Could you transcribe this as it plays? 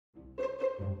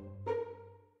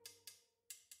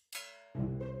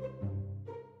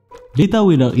Data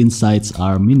without insights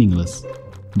are meaningless.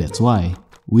 That's why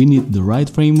we need the right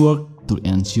framework to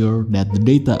ensure that the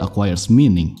data acquires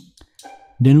meaning.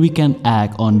 Then we can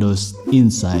act on those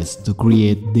insights to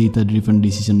create data-driven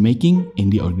decision-making in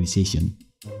the organization.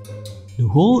 The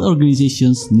whole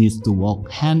organization needs to walk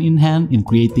hand in hand in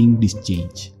creating this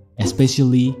change,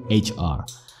 especially HR.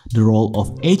 The role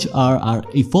of HR are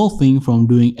evolving from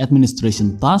doing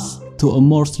administration tasks to a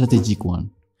more strategic one,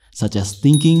 such as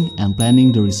thinking and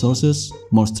planning the resources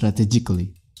more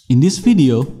strategically. In this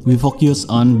video, we focus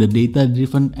on the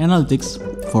data-driven analytics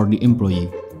for the employee,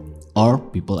 or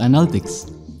people analytics.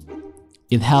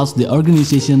 It helps the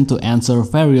organization to answer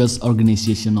various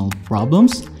organizational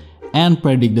problems and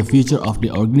predict the future of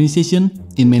the organization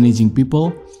in managing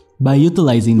people by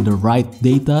utilizing the right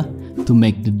data to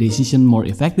make the decision more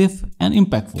effective and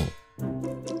impactful.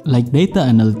 Like data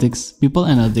analytics, people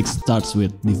analytics starts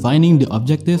with defining the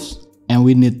objectives, and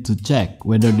we need to check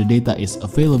whether the data is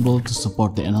available to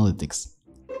support the analytics.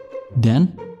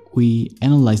 Then, we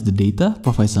analyze the data,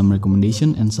 provide some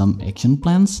recommendation and some action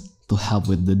plans to help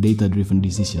with the data-driven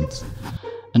decisions.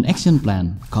 An action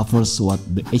plan covers what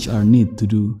the HR need to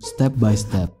do step by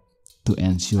step to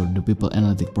ensure the people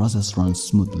analytic process runs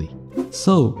smoothly.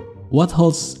 So, what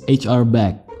holds HR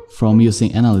back from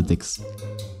using analytics?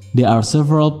 There are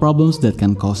several problems that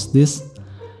can cause this.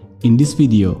 In this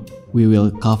video, we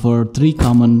will cover 3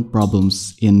 common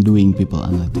problems in doing people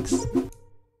analytics.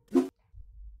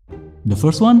 The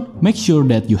first one, make sure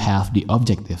that you have the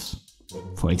objectives.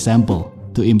 For example,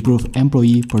 to improve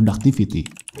employee productivity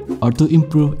or to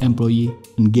improve employee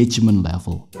engagement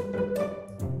level.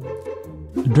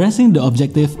 Addressing the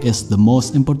objective is the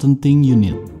most important thing you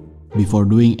need before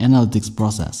doing analytics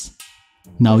process.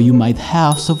 Now you might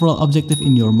have several objectives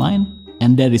in your mind,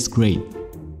 and that is great.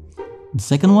 The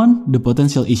second one, the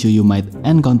potential issue you might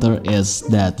encounter is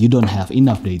that you don't have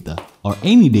enough data or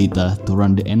any data to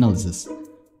run the analysis.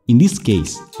 In this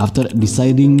case, after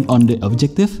deciding on the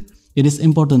objective, it is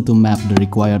important to map the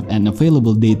required and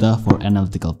available data for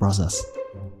analytical process.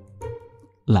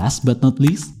 Last but not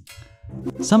least,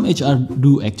 some HR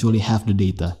do actually have the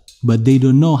data, but they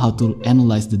don't know how to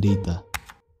analyze the data.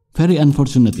 Very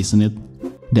unfortunate, isn't it?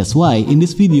 That's why in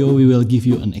this video we will give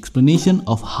you an explanation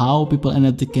of how people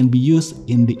analytics can be used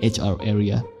in the HR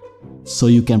area, so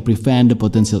you can prevent the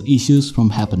potential issues from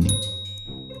happening.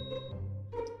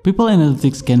 People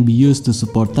analytics can be used to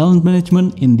support talent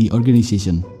management in the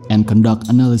organization and conduct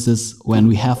analysis when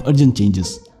we have urgent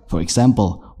changes. For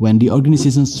example, when the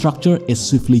organization structure is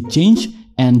swiftly changed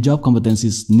and job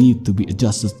competencies need to be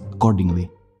adjusted accordingly.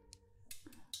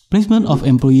 Placement of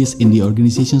employees in the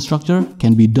organization structure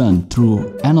can be done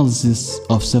through analysis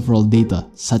of several data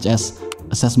such as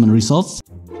assessment results,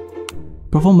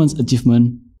 performance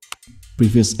achievement,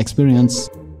 previous experience,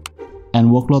 and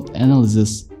workload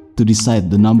analysis to decide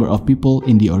the number of people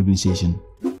in the organization.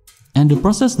 And the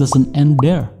process doesn't end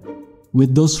there.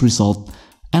 With those results,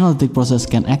 analytic process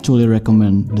can actually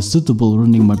recommend the suitable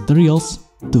learning materials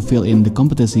to fill in the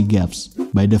competency gaps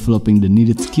by developing the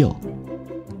needed skill.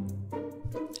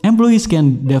 Employees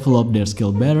can develop their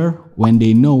skill better when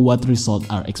they know what results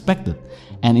are expected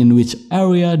and in which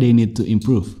area they need to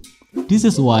improve. This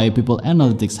is why people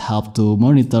analytics help to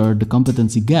monitor the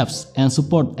competency gaps and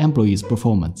support employees'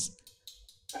 performance.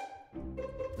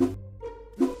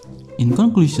 In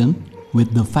conclusion,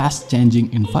 with the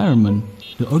fast-changing environment,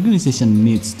 the organization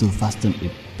needs to fasten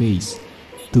its pace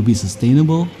to be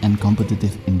sustainable and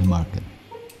competitive in the market.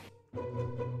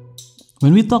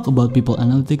 When we talk about people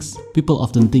analytics, people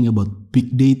often think about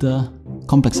big data,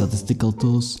 complex statistical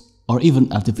tools, or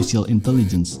even artificial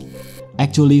intelligence.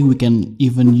 Actually, we can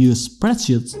even use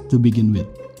spreadsheets to begin with.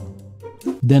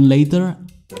 Then later,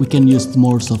 we can use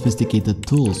more sophisticated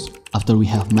tools after we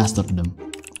have mastered them.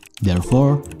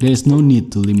 Therefore, there is no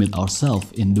need to limit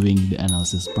ourselves in doing the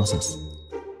analysis process.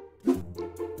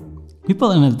 People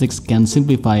analytics can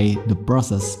simplify the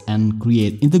process and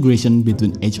create integration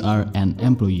between HR and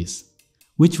employees,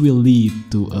 which will lead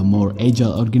to a more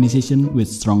agile organization with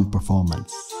strong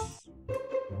performance.